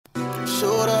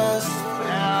shooters.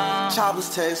 Choppers,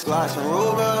 text, Glocks, and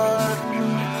Rugers.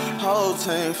 Whole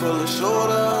team full of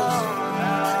shooters.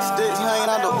 Sticks hanging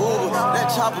out the Uber.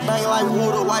 That chopper bang like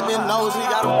water. Wipe his nose, he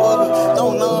got a booger.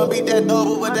 Don't none beat that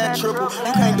double, but that triple.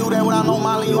 You can't do that without no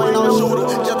molly, you ain't no shooter.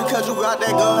 Just because you got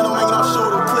that gun, don't make no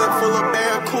shooter. Clip full of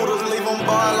barracudas, leave them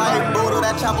bar like Buddha.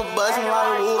 That chopper buzzing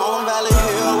like Woodle. On Valley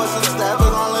Hill with some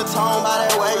steppers on the tone. By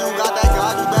that way, you got that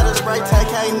Glock, you better spray take.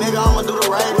 Hey nigga, I'ma do the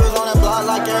raid. We was on that block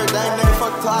like every day, nigga.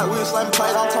 Fuck the clock, we was slamming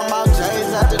plays. I'm talking about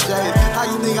J's after J's. How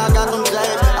you think I got them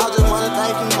J's? I just wanna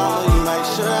thank you, mama. You make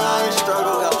sure I ain't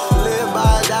struggle. Live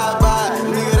by, die by.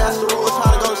 Nigga, that's the rule. It's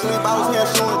time to go to sleep. I was here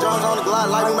shooting drones on the Glock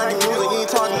like we making music. You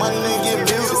ain't talking money, nigga, get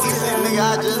music. He said, nigga,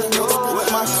 I just do it. With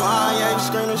my slime, yeah, you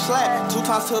screaming slap. 2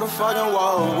 times to the fucking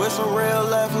wall. With some real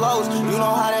left lows. You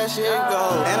know how that shit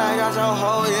go. And I got your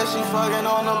hoe, yeah, she fucking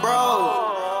on the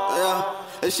bro. Yeah.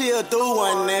 She a through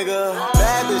one, nigga.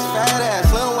 Bad bitch, fat ass,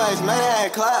 slim waist, made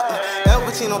that clap. El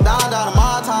Pacino down the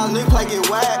mile times, nigga play get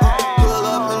whacked. Pull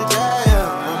up and jab,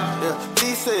 yeah.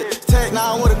 D6, Tech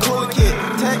 9 with a cooler kit,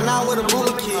 Tech 9 with a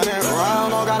bullet kit.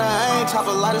 Round, don't gotta aim,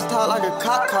 chopper light as top like a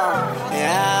cop car.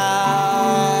 Yeah,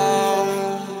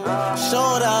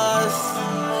 shooters,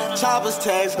 choppers,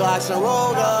 text, Glocks, and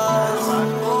Rugers.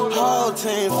 Whole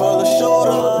team full of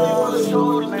shooters.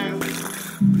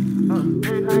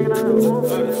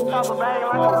 Chopper bang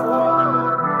like a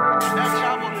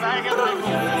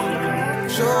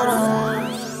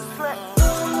shooters.